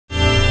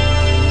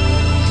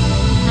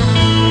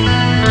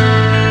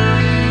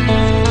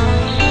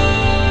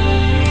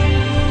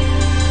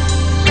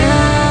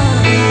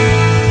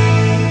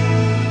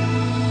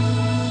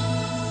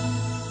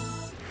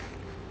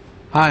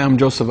Hi, I'm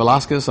Joseph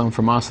Velasquez. I'm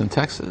from Austin,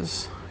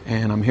 Texas,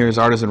 and I'm here as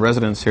artist in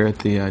residence here at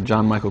the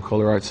John Michael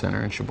Kohler Art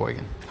Center in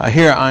Sheboygan.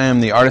 Here I am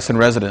the artist in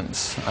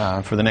residence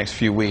for the next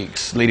few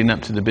weeks leading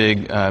up to the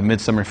big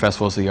Midsummer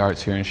Festivals of the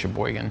Arts here in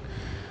Sheboygan.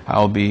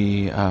 I'll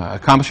be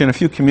accomplishing a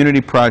few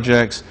community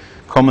projects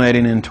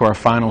culminating into our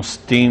final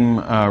steam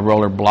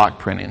roller block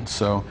printing.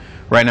 So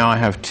right now I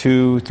have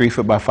 2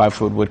 3-foot by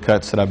 5-foot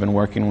woodcuts that I've been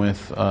working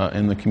with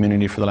in the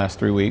community for the last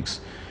 3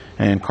 weeks,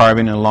 and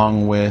carving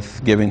along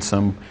with giving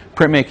some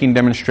printmaking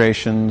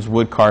demonstrations,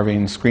 wood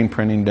carving, screen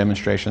printing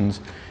demonstrations,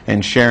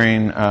 and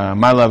sharing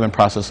my love and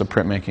process of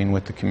printmaking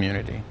with the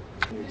community.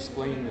 Can you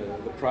explain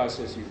the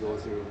process you go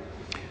through?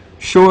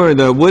 Sure.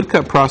 The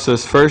woodcut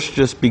process first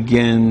just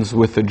begins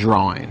with a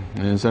drawing.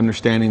 And it's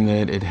understanding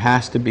that it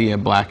has to be a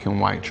black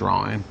and white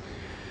drawing.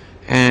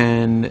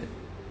 And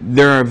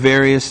there are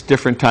various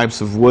different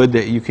types of wood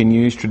that you can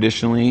use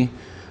traditionally.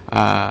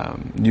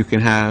 You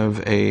can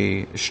have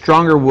a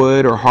stronger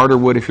wood or harder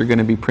wood if you're going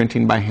to be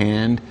printing by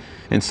hand,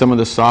 and some of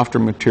the softer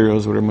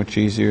materials that are much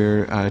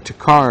easier to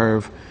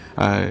carve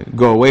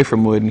go away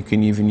from wood, and you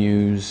can even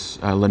use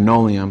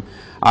linoleum.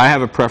 I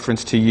have a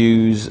preference to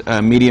use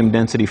medium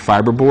density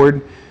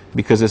fiberboard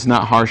because it's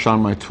not harsh on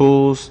my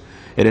tools.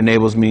 It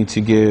enables me to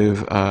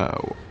give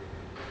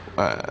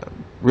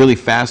really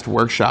fast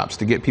workshops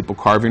to get people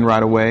carving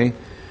right away.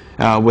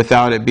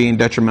 Without it being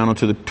detrimental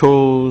to the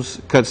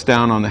tools, cuts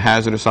down on the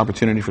hazardous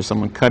opportunity for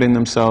someone cutting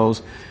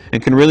themselves,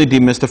 and can really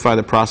demystify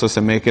the process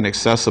and make it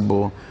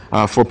accessible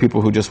for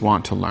people who just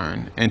want to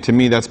learn. And to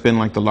me, that's been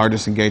like the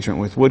largest engagement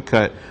with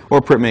woodcut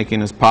or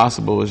printmaking as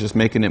possible, is just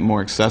making it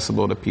more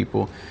accessible to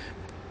people.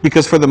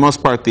 Because for the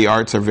most part, the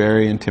arts are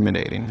very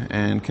intimidating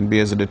and can be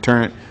as a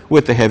deterrent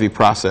with the heavy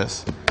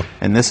process.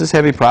 And this is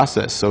heavy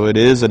process, so it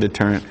is a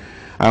deterrent.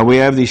 We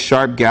have these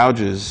sharp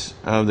gouges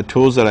of the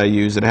tools that I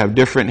use that have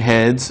different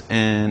heads,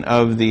 and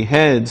of the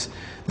heads,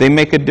 they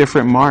make a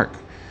different mark.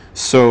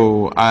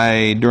 So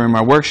during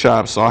my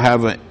workshops, I'll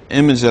have an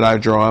image that I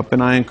draw up,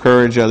 and I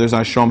encourage others.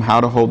 I show them how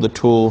to hold the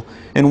tool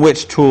and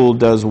which tool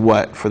does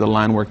what for the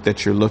line work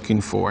that you're looking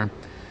for.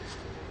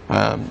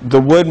 The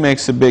wood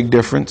makes a big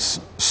difference.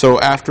 So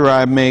after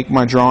I make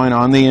my drawing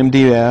on the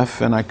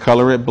MDF and I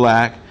color it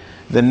black,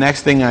 the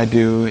next thing I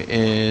do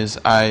is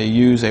I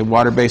use a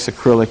water-based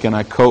acrylic and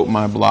I coat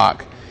my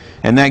block,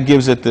 and that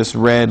gives it this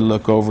red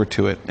look over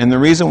to it. And the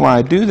reason why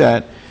I do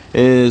that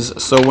is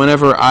so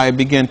whenever I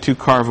begin to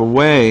carve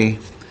away,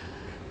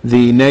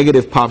 the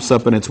negative pops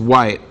up and it's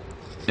white.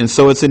 And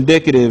so it's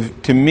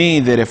indicative to me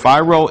that if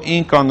I roll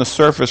ink on the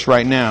surface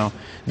right now,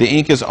 the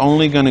ink is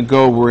only going to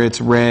go where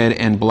it's red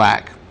and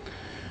black.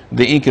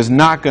 The ink is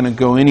not going to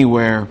go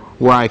anywhere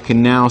where I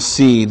can now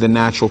see the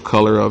natural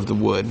color of the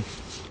wood.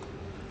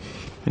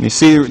 And you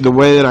see the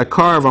way that I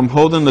carve, I'm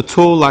holding the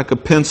tool like a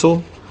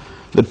pencil.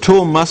 The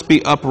tool must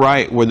be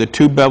upright where the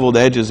 2 beveled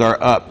edges are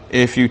up.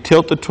 If you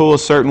tilt the tool a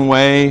certain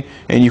way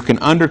and you can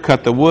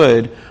undercut the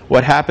wood,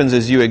 what happens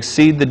is you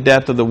exceed the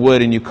depth of the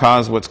wood and you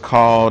cause what's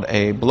called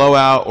a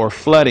blowout or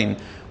flooding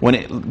when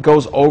it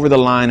goes over the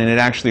line and it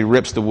actually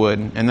rips the wood,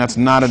 and that's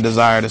not a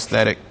desired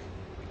aesthetic.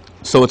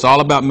 So it's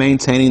all about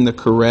maintaining the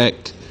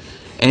correct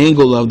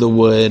angle of the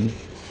wood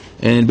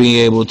and being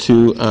able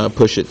to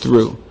push it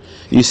through.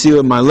 You see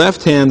with my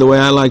left hand, the way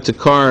I like to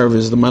carve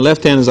is my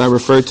left hand, as I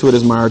refer to it,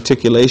 as my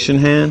articulation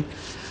hand.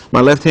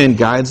 My left hand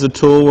guides the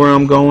tool where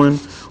I'm going.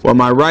 While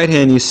my right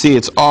hand, you see,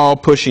 it's all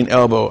pushing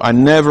elbow. I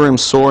never am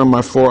sore in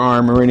my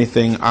forearm or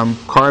anything. I'm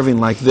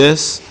carving like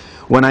this.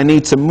 When I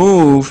need to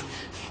move,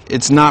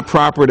 it's not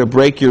proper to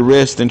break your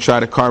wrist and try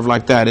to carve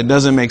like that. It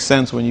doesn't make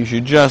sense when you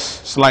should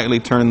just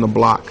slightly turn the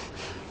block.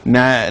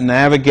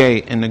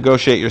 Navigate and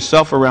negotiate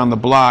yourself around the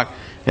block,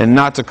 and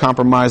not to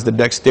compromise the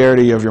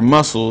dexterity of your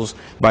muscles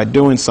by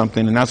doing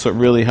something, and that's what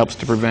really helps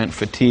to prevent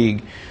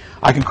fatigue.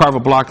 I can carve a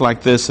block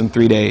like this in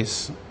 3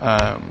 days.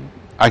 I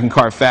can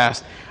carve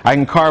fast. I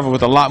can carve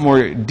with a lot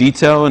more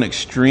detail and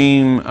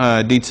extreme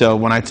detail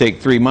when I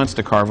take 3 months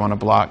to carve on a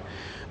block.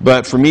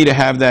 But for me to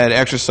have that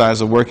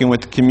exercise of working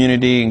with the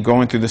community and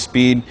going through the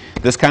speed,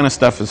 this kind of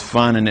stuff is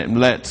fun, and it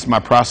lets my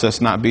process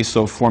not be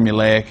so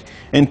formulaic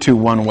into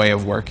one way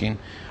of working.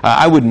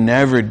 I would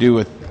never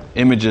do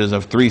images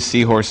of 3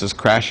 seahorses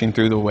crashing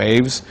through the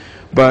waves,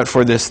 but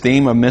for this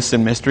theme of myths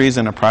and mysteries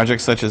and a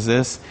project such as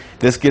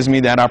this gives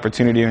me that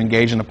opportunity to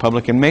engage in the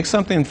public and make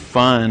something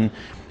fun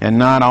and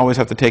not always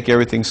have to take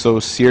everything so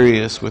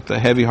serious with the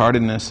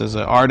heavy-heartedness as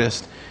an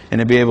artist, and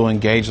to be able to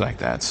engage like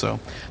that. So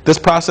this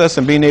process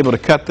and being able to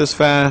cut this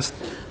fast,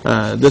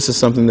 this is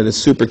something that is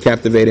super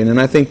captivating,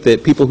 and I think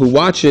that people who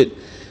watch it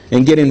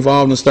and get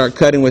involved and start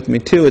cutting with me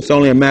too, it's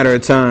only a matter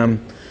of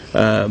time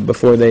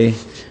before they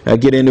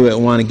get into it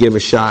and want to give a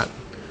shot.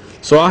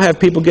 So I'll have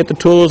people get the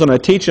tools, and I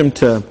teach them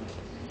to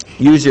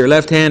use your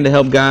left hand to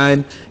help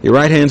guide, your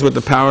right hand's with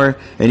the power,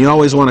 and you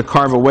always want to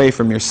carve away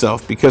from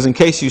yourself, because in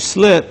case you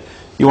slip,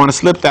 you want to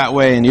slip that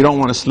way, and you don't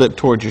want to slip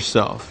towards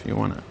yourself. You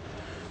want to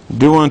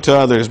do unto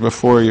others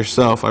before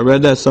yourself. I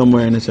read that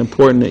somewhere, and it's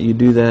important that you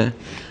do that,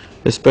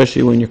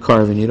 especially when you're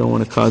carving. You don't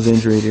want to cause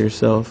injury to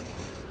yourself.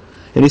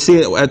 And you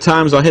see, at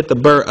times I'll hit the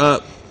burr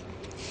up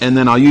and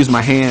then I'll use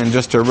my hand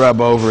just to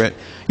rub over it.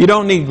 You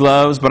don't need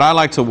gloves, but I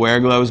like to wear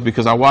gloves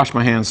because I wash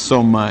my hands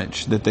so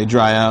much that they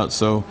dry out.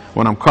 So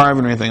when I'm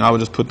carving or anything, I will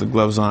just put the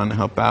gloves on to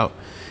help out.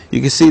 You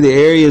can see the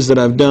areas that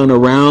I've done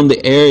around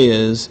the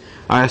areas.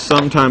 I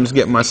sometimes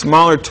get my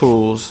smaller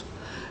tools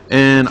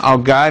and I'll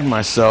guide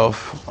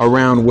myself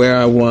around where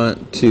I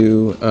want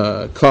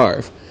to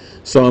carve.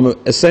 So I'm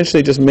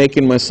essentially just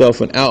making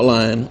myself an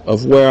outline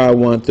of where I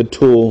want the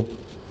tool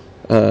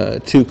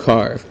to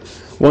carve.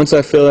 Once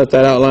I feel that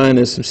that outline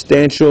is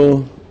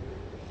substantial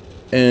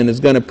and is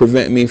going to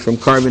prevent me from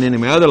carving any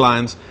of my other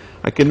lines,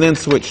 I can then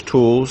switch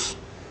tools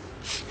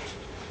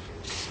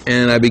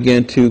and I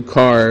begin to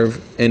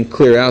carve and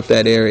clear out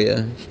that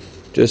area,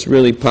 just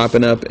really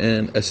popping up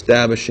and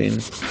establishing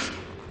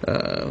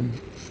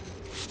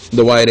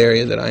the white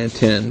area that I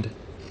intend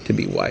to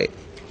be white.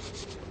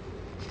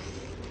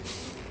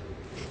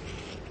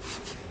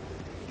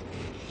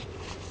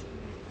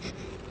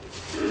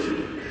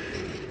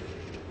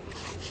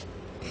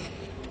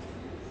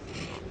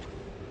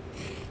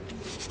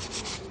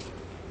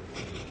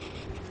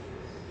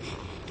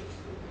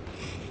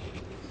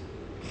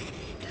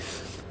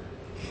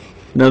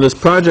 Now this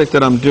project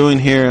that I'm doing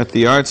here at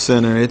the Art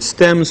Center, it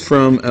stems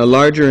from a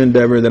larger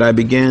endeavor that I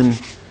began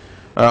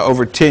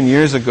over 10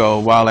 years ago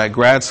while at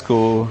grad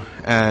school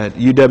at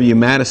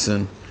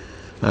UW-Madison.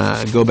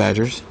 Go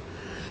Badgers.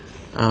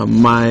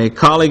 My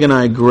colleague and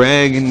I,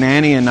 Greg,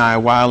 Nanny, and I,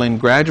 while in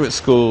graduate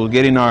school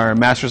getting our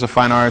Masters of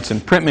Fine Arts in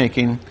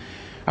printmaking,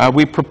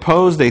 we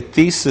proposed a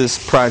thesis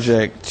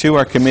project to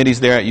our committees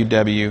there at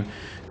UW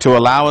to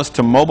allow us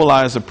to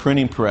mobilize a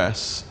printing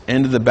press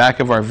into the back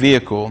of our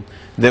vehicle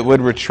that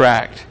would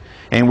retract.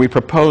 And we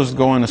proposed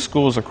going to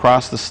schools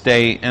across the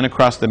state and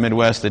across the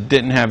Midwest that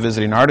didn't have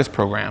visiting artist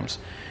programs.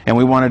 And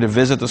we wanted to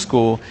visit the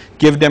school,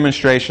 give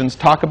demonstrations,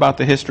 talk about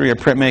the history of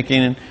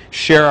printmaking,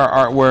 share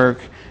our artwork,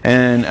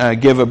 and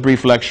give a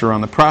brief lecture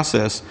on the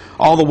process,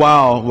 all the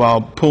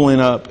while pulling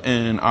up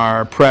in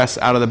our press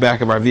out of the back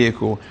of our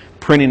vehicle,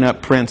 printing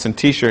up prints and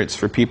t-shirts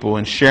for people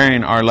and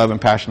sharing our love and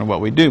passion of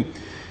what we do.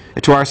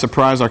 To our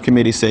surprise, our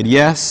committee said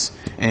yes,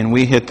 and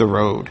we hit the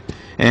road.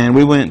 And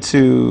we went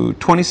to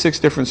 26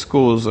 different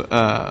schools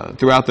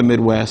throughout the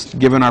Midwest,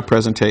 giving our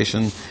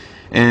presentation.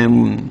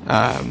 And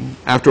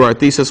after our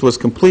thesis was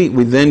complete,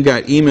 we then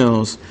got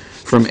emails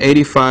from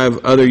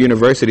 85 other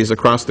universities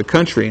across the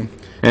country.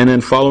 And then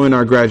following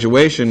our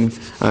graduation,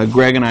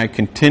 Greg and I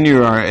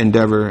continue our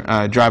endeavor,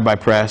 Drive-By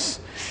Press.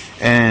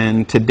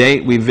 And to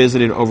date, we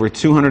visited over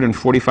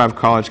 245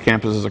 college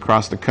campuses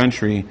across the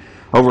country,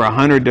 over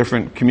 100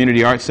 different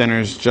community art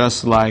centers,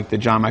 just like the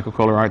John Michael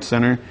Kohler Art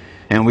Center.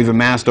 And we've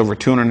amassed over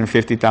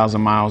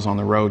 250,000 miles on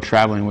the road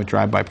traveling with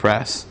Drive-By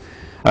Press.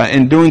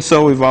 In doing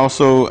so, we've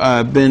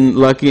also been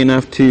lucky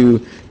enough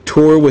to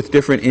tour with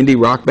different indie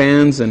rock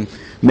bands and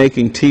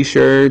making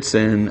t-shirts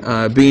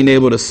and being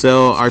able to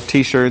sell our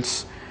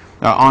t-shirts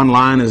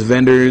online as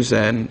vendors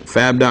at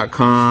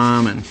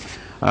fab.com and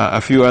a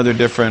few other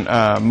different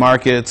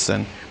markets.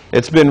 And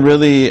it's been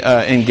really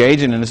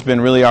engaging, and it's been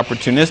really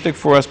opportunistic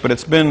for us, but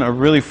it's been a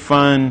really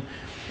fun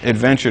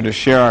adventure to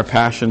share our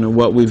passion of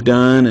what we've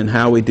done and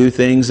how we do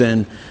things.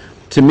 And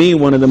to me,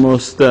 one of the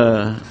most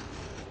the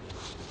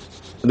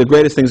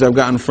greatest things I've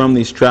gotten from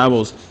these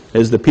travels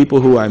is the people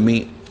who I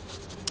meet.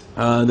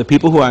 The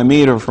people who I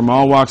meet are from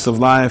all walks of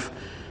life.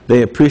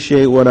 They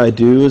appreciate what I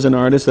do as an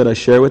artist that I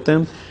share with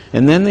them,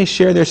 and then they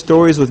share their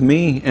stories with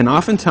me. And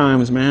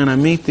oftentimes, man, I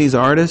meet these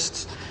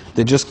artists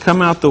that just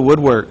come out the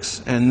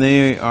woodworks, and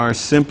they are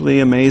simply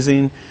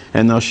amazing,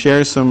 and they'll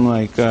share some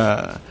like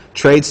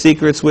trade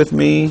secrets with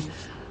me.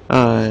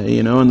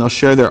 You know, and they'll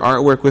share their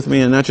artwork with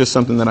me, and that's just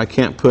something that I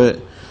can't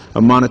put a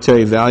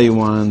monetary value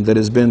on. That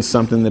has been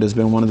something that has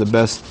been one of the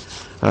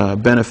best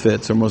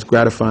benefits or most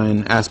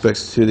gratifying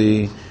aspects to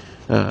the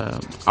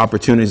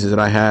opportunities that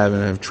I have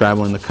and of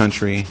traveling the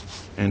country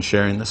and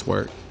sharing this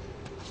work.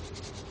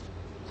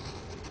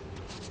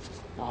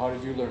 Now, how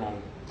did you learn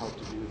how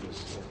to do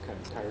this kind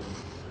of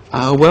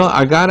carving? Well,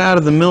 I got out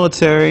of the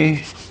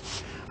military.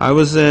 I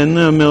was in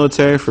the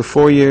military for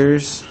 4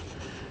 years.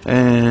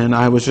 And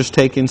I was just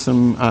taking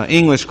some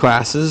English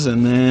classes,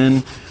 and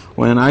then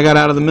when I got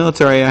out of the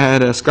military, I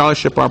had a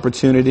scholarship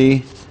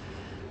opportunity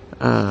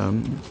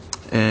and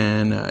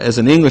as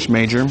an English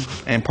major,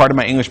 and part of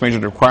my English major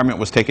requirement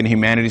was taking a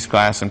humanities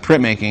class in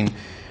printmaking.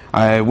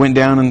 I went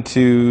down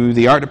into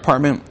the art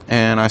department,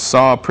 and I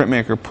saw a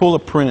printmaker pull a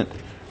print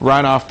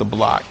right off the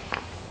block.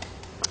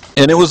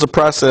 And it was a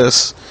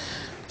process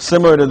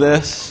similar to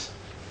this,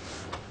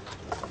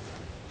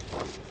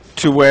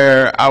 to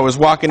where I was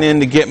walking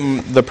in to get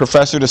the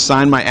professor to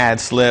sign my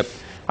ad slip.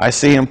 I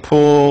see him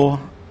pull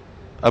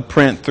a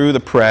print through the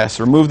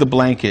press, remove the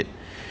blanket,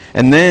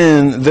 and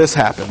then this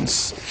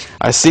happens.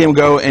 I see him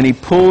go and he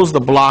pulls the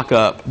block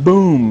up,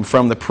 boom,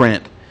 from the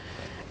print.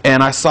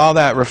 And I saw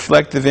that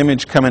reflective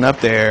image coming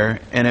up there,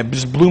 and it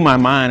just blew my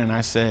mind, and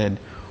I said,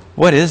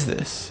 what is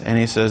this? And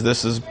he says,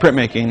 this is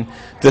printmaking,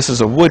 this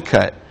is a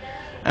woodcut.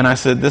 And I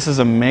said, this is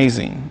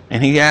amazing.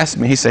 And he asked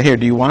me, he said, here,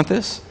 do you want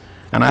this?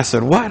 And I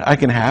said, what? I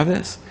can have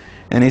this?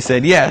 And he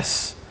said,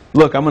 yes,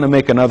 look, I'm going to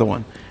make another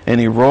one. And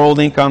he rolled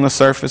ink on the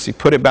surface, he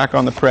put it back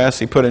on the press,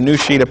 he put a new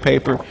sheet of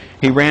paper,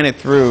 he ran it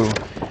through,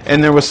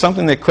 and there was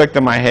something that clicked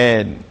in my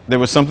head. There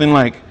was something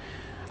like,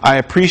 I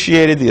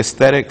appreciated the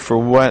aesthetic for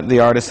what the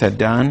artist had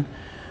done,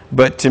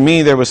 but to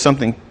me there was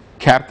something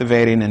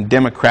captivating and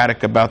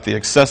democratic about the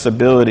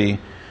accessibility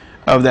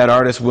of that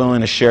artist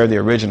willing to share the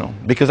original,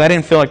 because I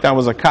didn't feel like that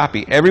was a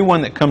copy.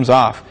 Everyone that comes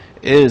off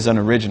is an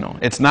original.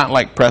 It's not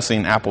like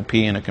pressing Apple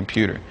P in a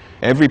computer.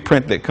 Every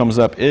print that comes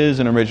up is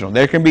an original.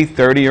 There can be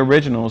 30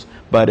 originals,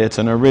 but it's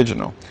an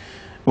original.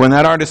 When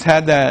that artist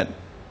had that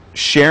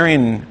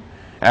sharing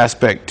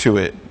aspect to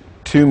it,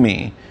 to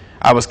me,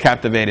 I was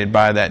captivated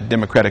by that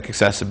democratic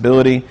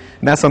accessibility,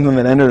 and that's something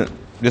that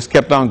just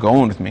kept on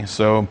going with me.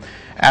 So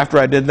after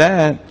I did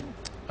that,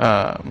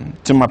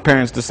 to my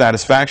parents'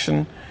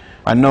 dissatisfaction,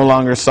 I no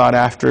longer sought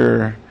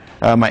after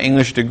my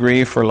English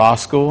degree for law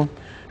school,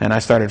 and I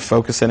started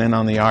focusing in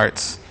on the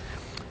arts.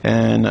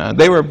 And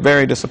they were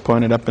very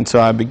disappointed up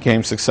until I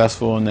became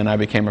successful, and then I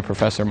became a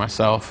professor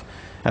myself.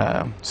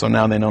 So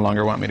now they no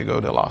longer want me to go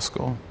to law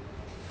school.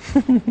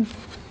 Are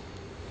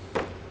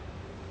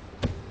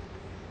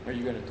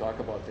you going to talk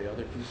about the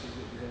other pieces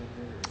that you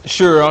have there?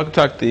 Sure, I'll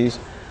talk these.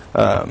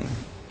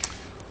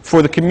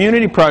 For the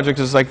community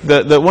projects, it's like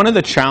one of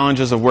the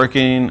challenges of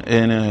working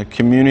in a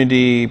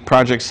community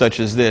project such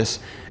as this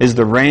is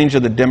the range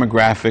of the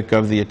demographic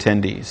of the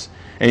attendees.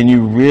 And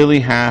you really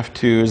have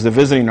to, as the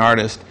visiting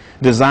artist,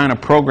 design a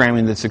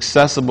programming that's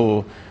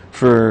accessible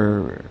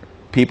for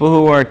people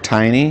who are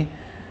tiny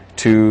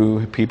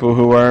to people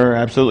who are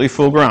absolutely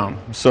full grown.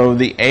 So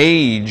the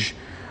age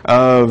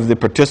of the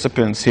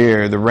participants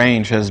here, the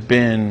range has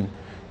been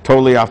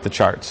totally off the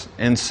charts.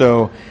 And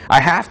so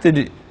I have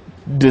to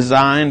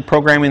design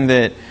programming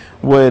that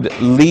would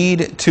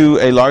lead to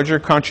a larger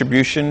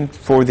contribution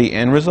for the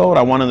end result.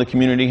 I wanted the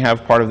community to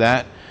have part of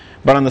that.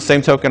 But on the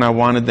same token, I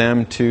wanted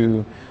them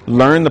to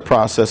learn the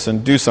process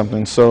and do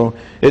something. So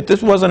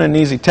this wasn't an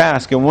easy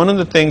task. And one of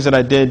the things that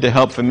I did to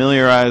help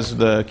familiarize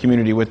the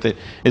community with it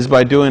is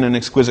by doing an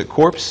exquisite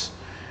corpse.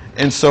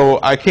 And so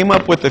I came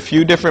up with a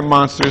few different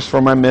monsters for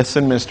my myths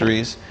and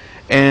mysteries.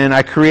 And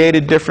I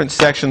created different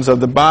sections of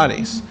the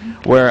bodies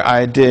where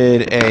I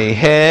did a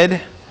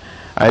head,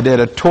 I did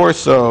a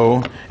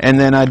torso, and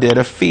then I did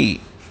a feet.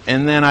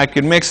 And then I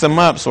could mix them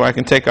up so I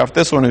can take off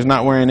this one who's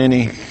not wearing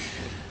any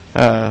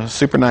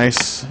super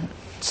nice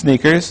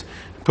sneakers,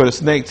 put a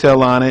snake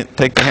tail on it,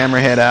 take the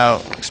hammerhead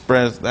out,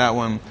 express that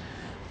one,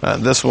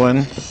 this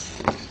one,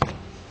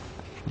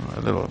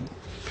 little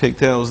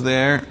pigtails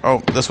there. Oh,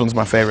 this one's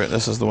my favorite.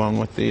 This is the one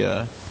with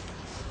the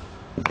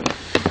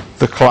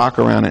clock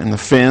around it and the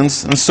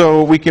fins. And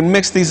so we can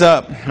mix these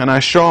up, and I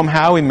show them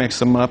how we mix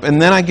them up, and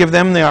then I give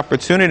them the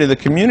opportunity, the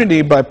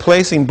community, by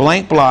placing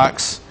blank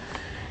blocks,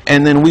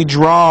 and then we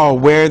draw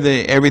where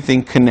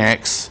everything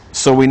connects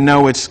so we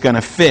know it's going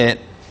to fit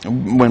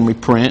when we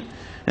print.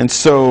 And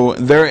so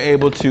they're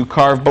able to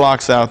carve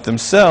blocks out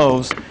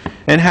themselves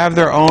and have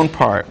their own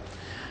part.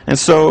 And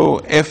so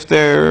if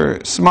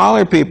they're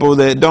smaller people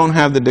that don't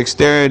have the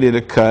dexterity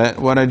to cut,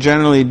 what I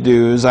generally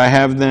do is I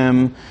have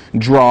them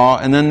draw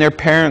and then their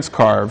parents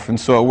carve. And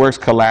so it works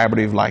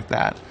collaborative like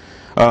that.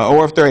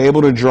 Or if they're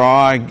able to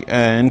draw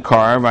and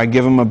carve, I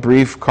give them a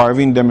brief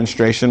carving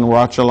demonstration,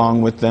 watch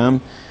along with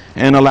them,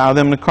 and allow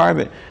them to carve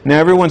it. Now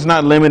everyone's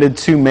not limited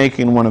to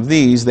making one of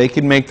these. They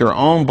can make their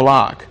own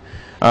block.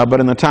 But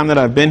in the time that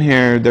I've been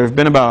here, there have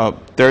been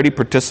about 30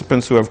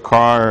 participants who have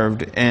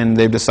carved, and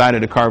they've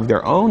decided to carve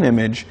their own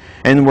image,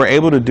 and we're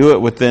able to do it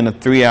within a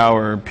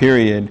 3-hour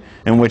period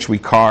in which we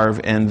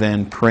carve and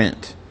then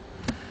print.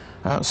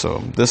 So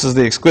this is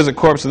the exquisite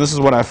corpse, and this is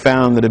what I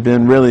found that have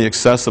been really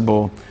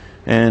accessible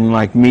and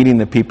like meeting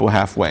the people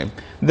halfway.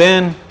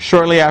 Then,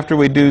 shortly after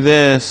we do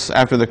this,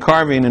 after the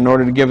carving, in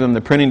order to give them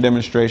the printing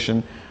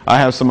demonstration, I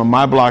have some of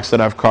my blocks that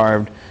I've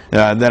carved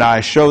that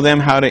I show them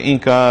how to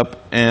ink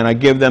up, and I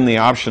give them the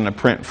option to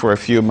print for a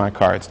few of my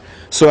cards.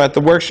 So at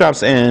the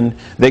workshop's end,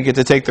 they get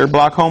to take their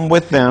block home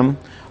with them,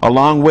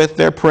 along with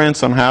their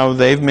prints on how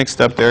they've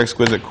mixed up their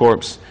exquisite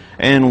corpse,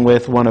 and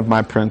with one of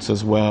my prints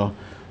as well.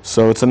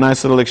 So it's a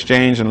nice little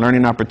exchange and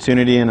learning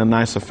opportunity and a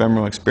nice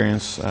ephemeral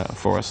experience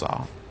for us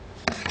all.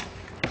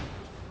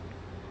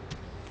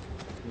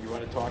 You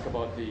want to talk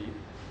about the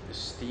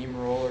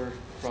steamroller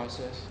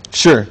process?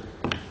 Sure.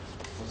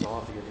 I'll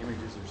have to get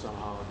images or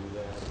somehow do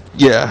that.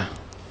 Yeah.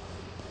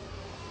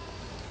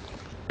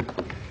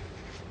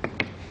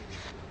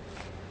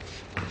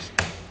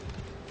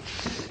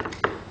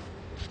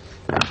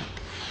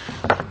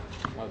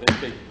 Now this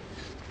big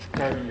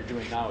carving you're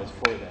doing now is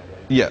for that,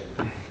 right? Yeah.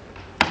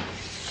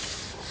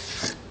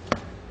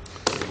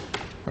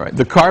 All right.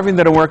 The carving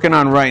that I'm working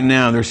on right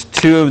now, there's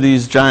 2 of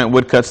these giant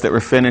woodcuts that were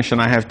finished,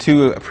 and I have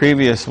 2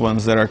 previous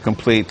ones that are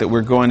complete that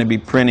we're going to be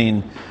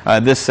printing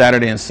this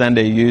Saturday and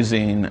Sunday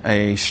using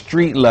a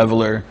street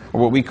leveler, or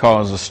what we call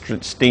as a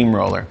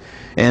steamroller.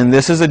 And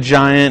this is a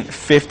giant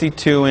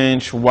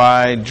 52-inch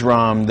wide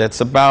drum that's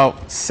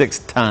about 6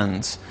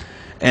 tons.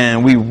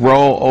 And we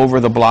roll over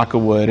the block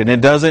of wood, and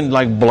it doesn't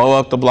like blow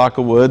up the block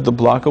of wood. The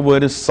block of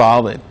wood is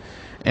solid.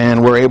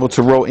 and we're able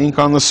to roll ink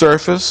on the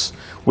surface.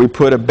 We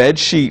put a bed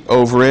sheet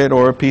over it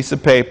or a piece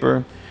of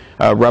paper,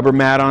 a rubber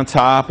mat on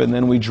top, and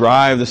then we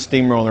drive the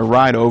steamroller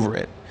right over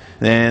it.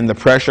 Then the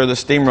pressure of the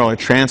steamroller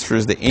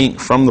transfers the ink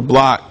from the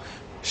block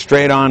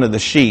straight onto the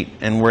sheet,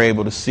 and we're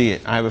able to see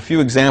it. I have a few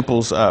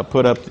examples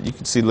put up that you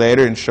can see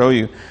later and show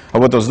you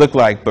what those look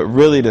like, but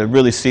really to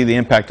really see the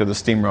impact of the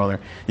steamroller,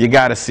 you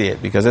got to see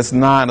it because it's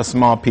not a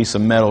small piece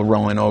of metal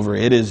rolling over.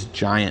 It is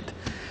giant.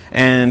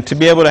 And to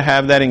be able to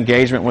have that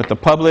engagement with the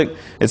public,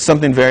 it's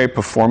something very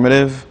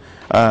performative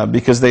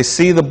because they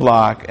see the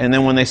block, and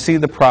then when they see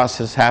the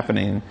process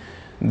happening,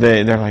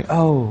 they're like,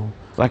 oh,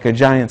 like a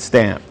giant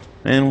stamp.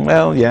 And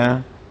well,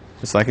 yeah,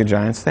 it's like a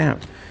giant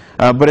stamp.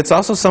 But it's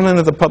also something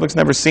that the public's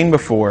never seen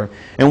before.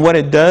 And what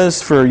it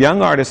does for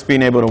young artists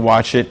being able to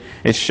watch it,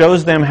 it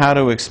shows them how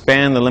to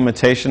expand the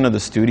limitation of the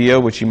studio,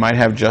 which you might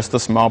have just a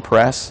small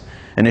press.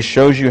 And it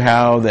shows you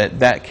how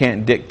that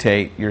can't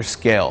dictate your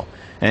scale,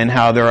 and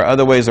how there are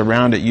other ways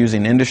around it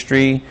using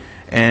industry,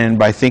 and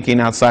by thinking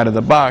outside of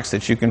the box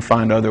that you can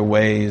find other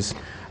ways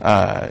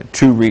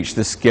to reach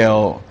the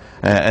scale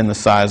and the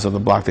size of the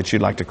block that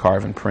you'd like to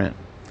carve and print.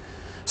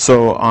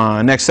 So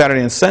next Saturday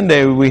and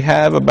Sunday,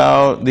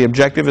 the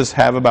objective is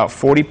have about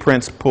 40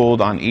 prints pulled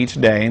on each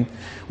day.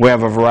 We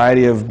have a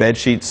variety of bed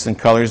sheets and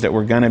colors that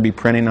we're going to be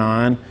printing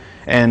on,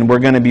 and we're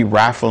going to be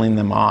raffling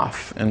them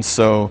off. And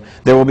so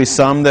there will be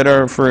some that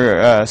are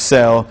for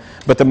sale,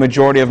 but the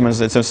majority of them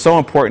it's so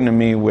important to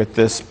me with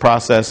this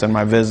process and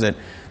my visit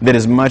that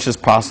as much as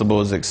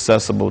possible is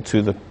accessible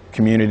to the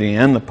community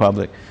and the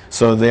public.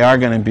 So they are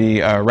going to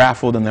be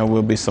raffled, and there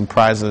will be some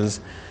prizes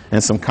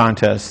and some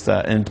contests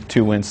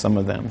to win some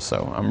of them.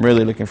 So I'm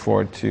really looking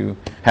forward to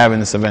having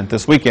this event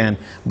this weekend.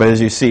 But as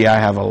you see, I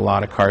have a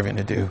lot of carving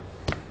to do.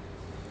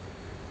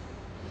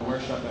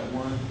 Workshop at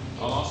 1.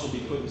 I'll also be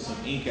putting some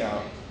ink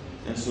out,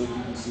 and so you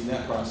can see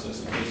that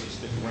process in case you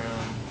stick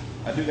around.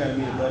 I do got to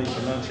meet a buddy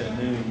for lunch at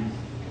noon.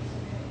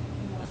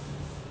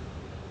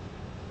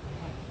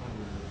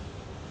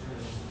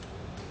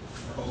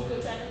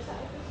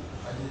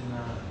 I did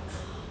not.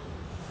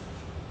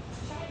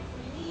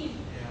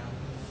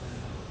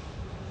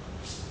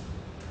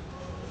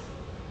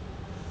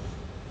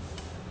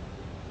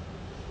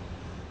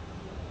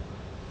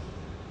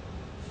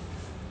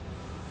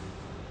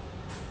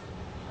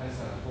 I just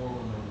had a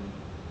horrible memory.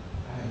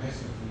 I had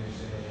Mexican food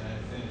yesterday and I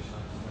didn't finish. I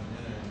took my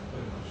dinner and I put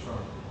it in my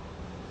trunk.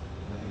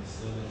 And I think it's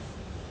still there.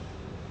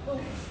 Oh.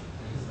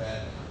 It's bad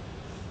now.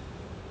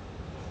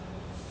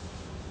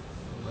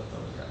 Those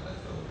leftovers got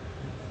left over.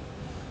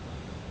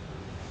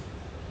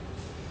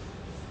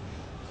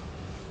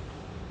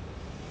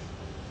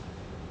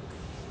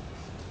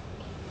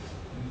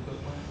 Can you cook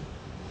one?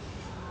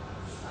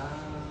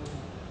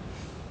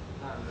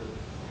 Not really.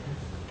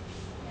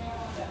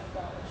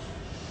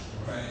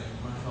 Right, you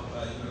want to help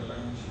out, you gotta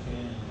learn what you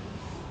can.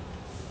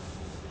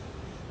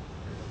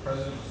 If the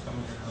president was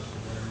coming to your house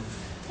for dinner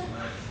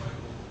tonight,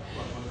 Michael,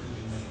 what could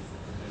you make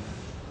for dinner?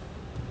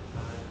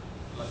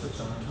 Like a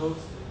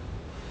toast?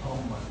 Oh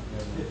my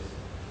goodness.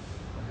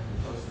 I haven't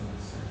toasted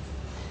this since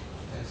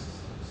Texas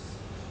toast.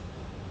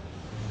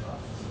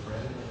 Some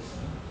bread or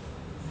something.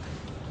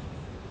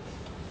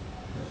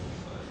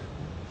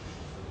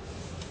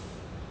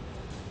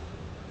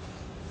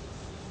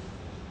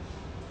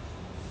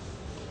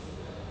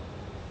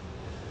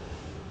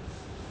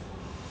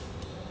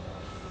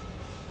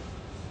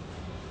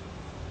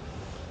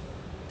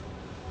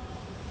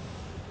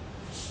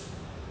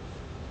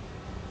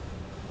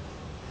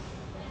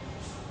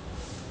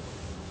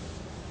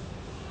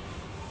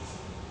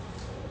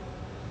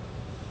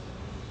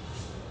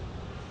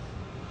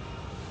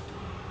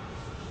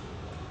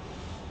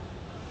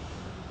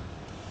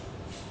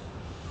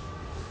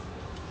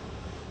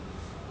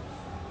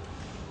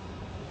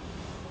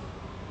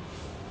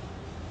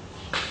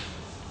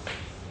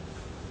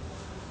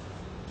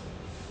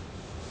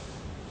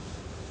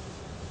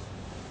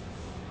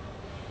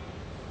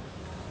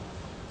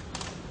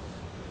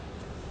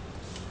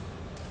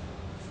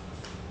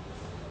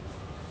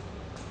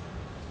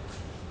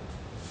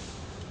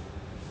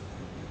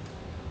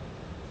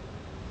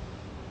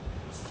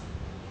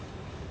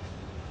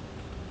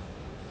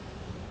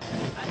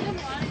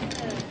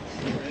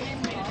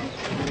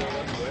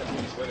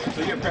 So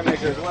you're a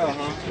printmaker as well,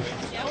 huh?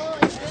 Yeah, well,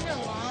 it's been a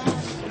long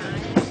time.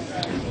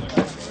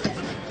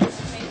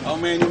 Oh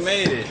man, you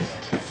made it.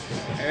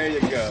 There you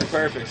go.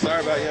 Perfect.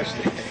 Sorry about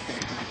yesterday.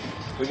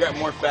 We got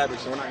more fabric,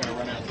 so we're not going to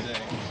run out today.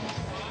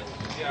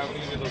 Yeah, I'm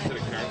going to do those set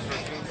of car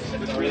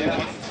instructions. It's really,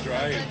 once it's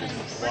dry, it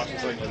just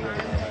washes like the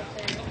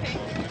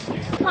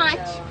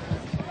Punch.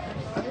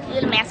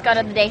 You're the mascot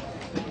of the day.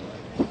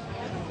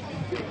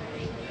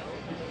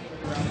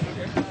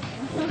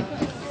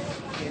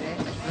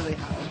 Really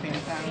hot with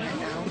pants on right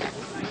now.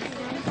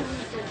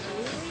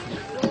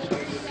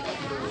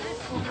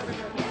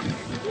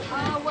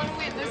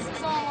 This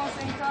is almost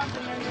in cup,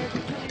 and then they're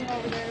putting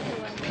over there to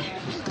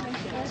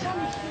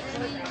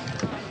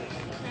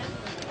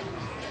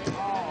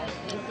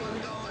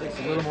Takes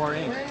a little more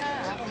ink. I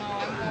don't know.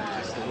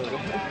 Just a little.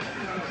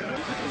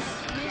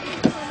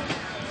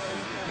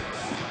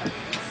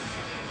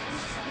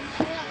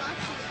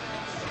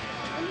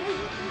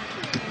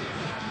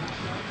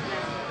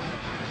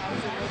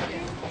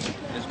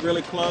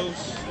 really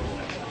close.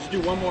 Just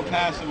do one more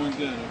pass and we're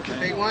good, okay?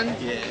 Big one?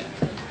 Yeah.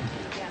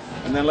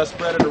 And then let's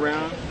spread it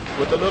around.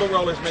 With the little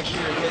rollers, make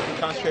sure you're getting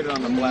concentrated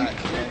on the black,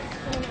 okay?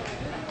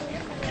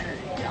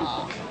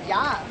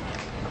 Yeah.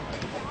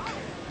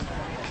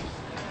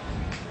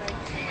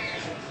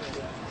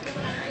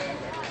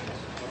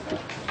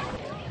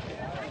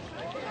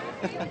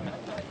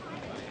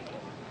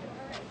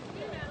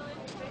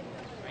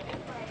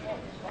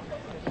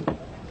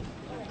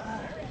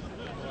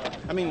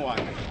 I mean, why?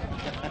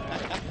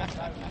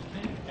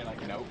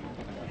 Nope.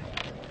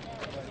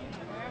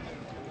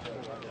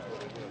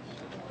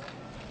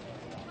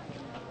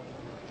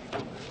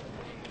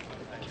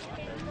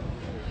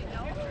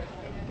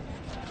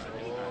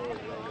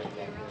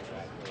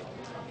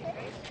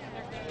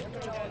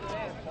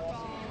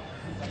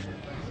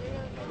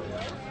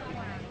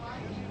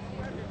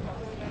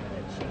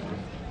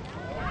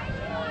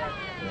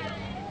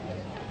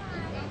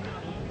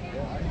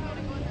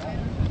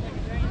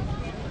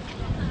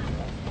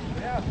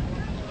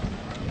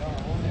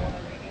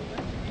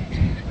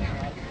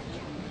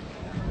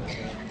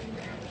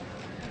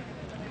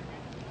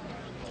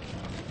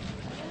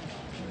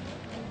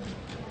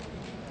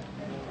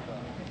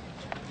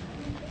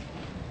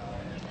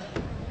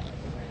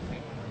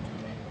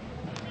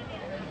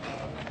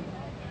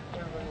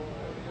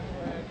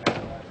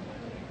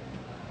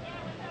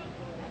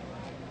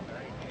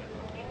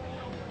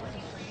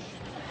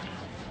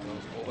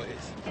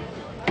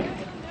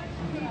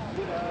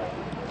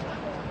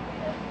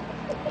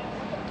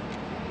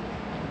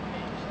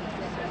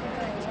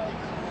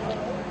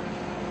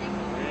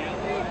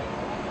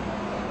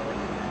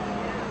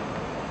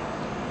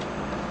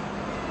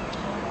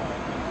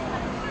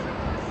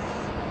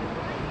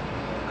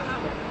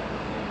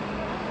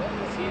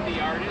 Is he the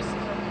artist?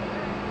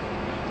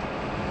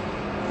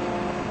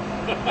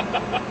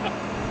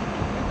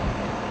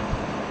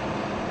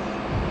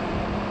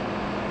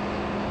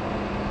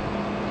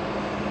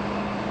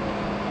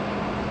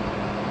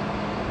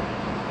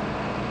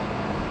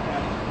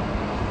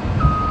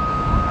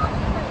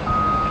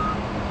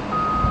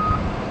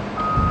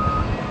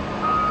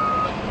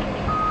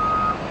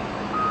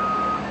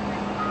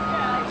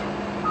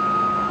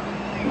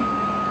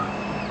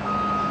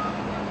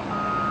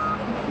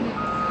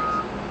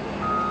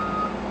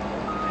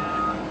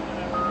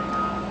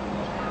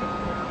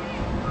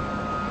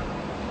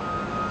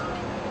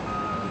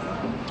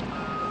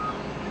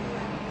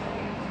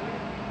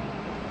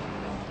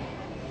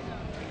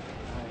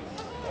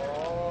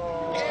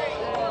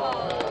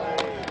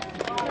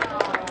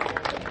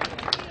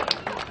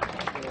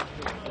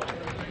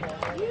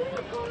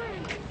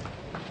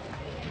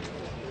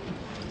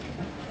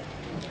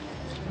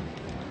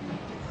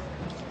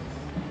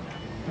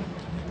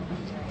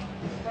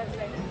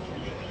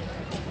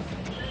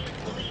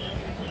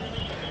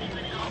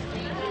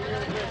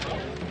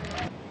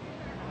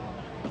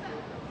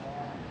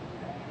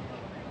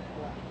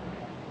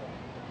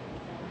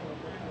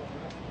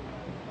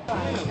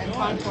 And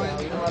fun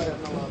points. I love it.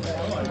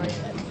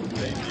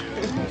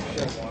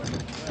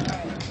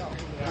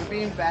 You're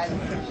being bad.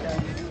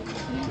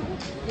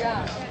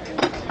 Yeah.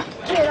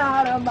 Get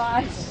out of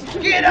my.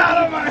 Get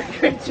out of my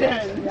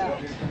kitchen! Yeah.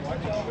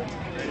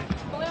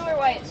 Blue or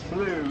white?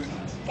 Blue.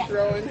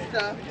 Throwing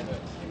stuff.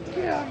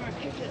 Get out of my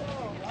kitchen.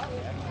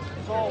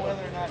 It's all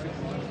whether or not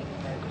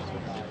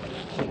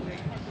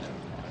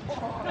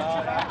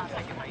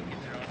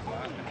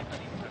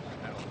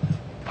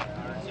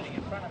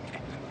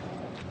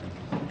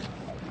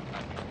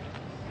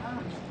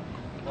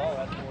well,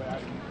 that's the way I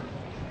do it.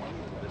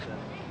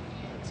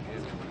 That's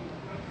good.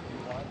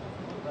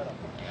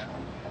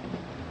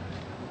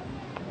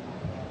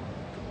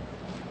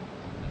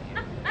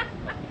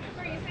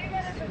 Were you saying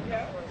that as a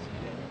joke?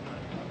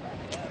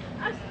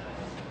 I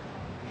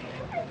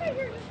thought you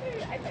were just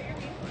serious. I thought you were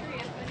being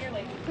serious, and you're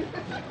like,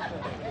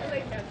 you're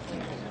like that's.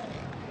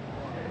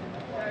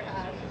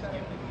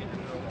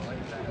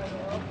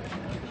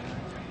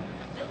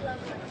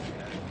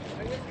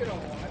 I'm just gonna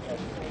watch it.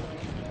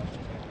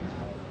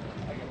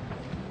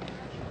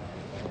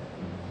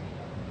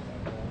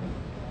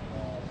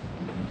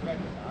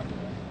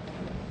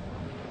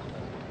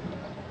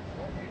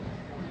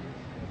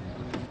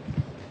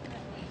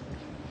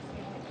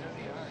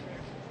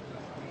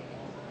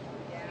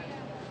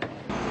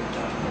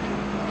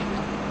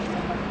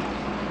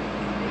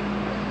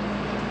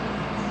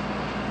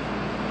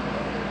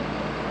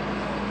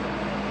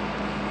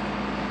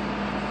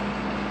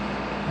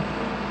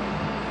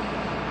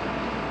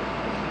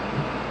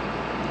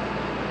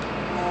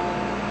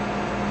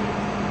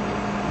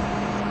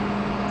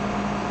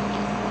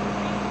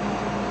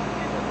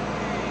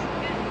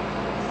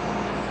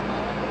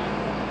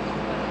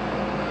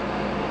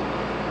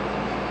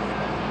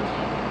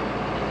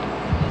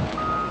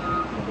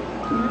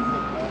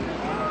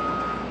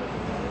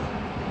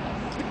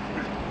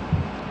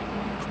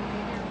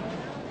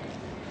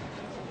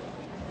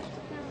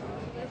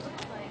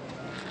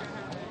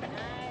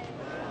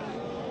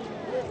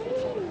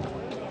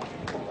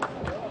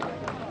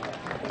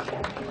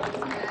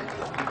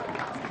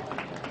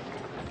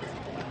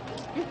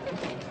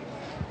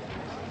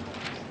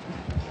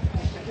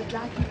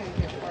 document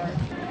it for us.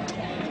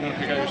 You want to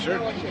pick out your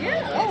shirt?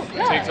 Yeah. Oh,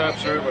 yeah. Tank top,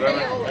 shirt, whatever.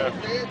 Yeah, Yeah.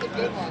 it's a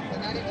good one, but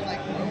not even like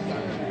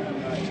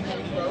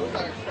rose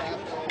art crap.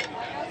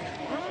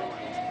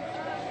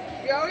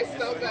 We always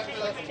felt that for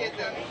those kids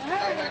in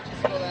elementary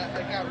school that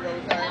like got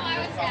rose art.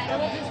 I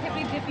love this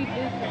hippy dippy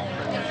blue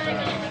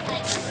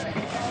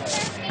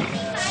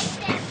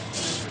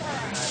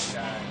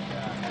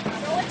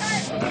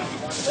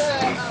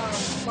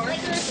The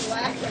markers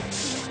last like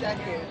 2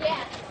 decades.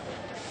 Yeah.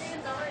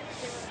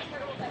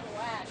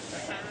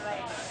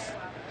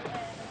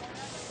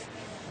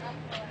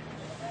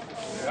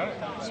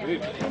 Yeah,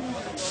 sweet.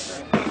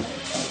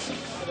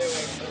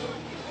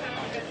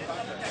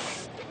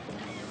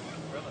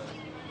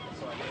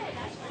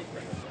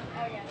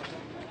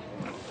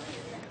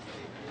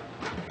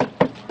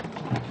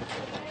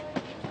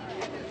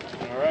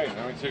 All right,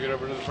 now we take it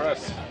over to the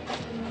press.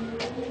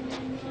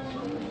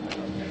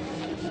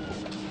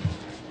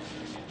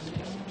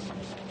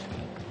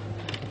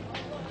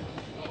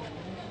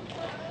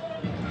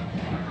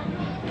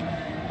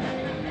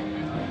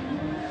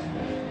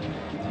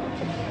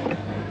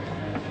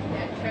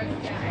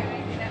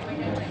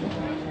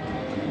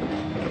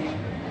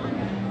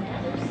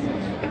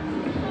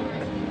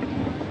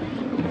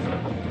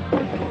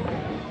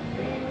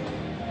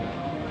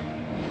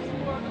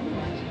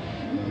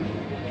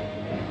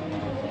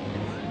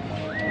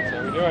 That's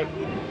how we do it.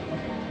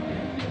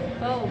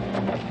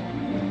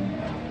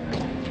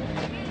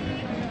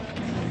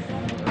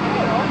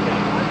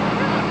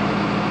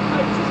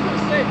 I was just going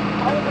to say,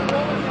 how are they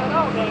rolling that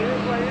out? Now,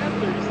 here's my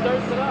answer. He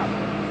starts it up.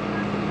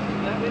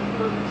 That makes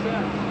perfect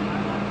sense.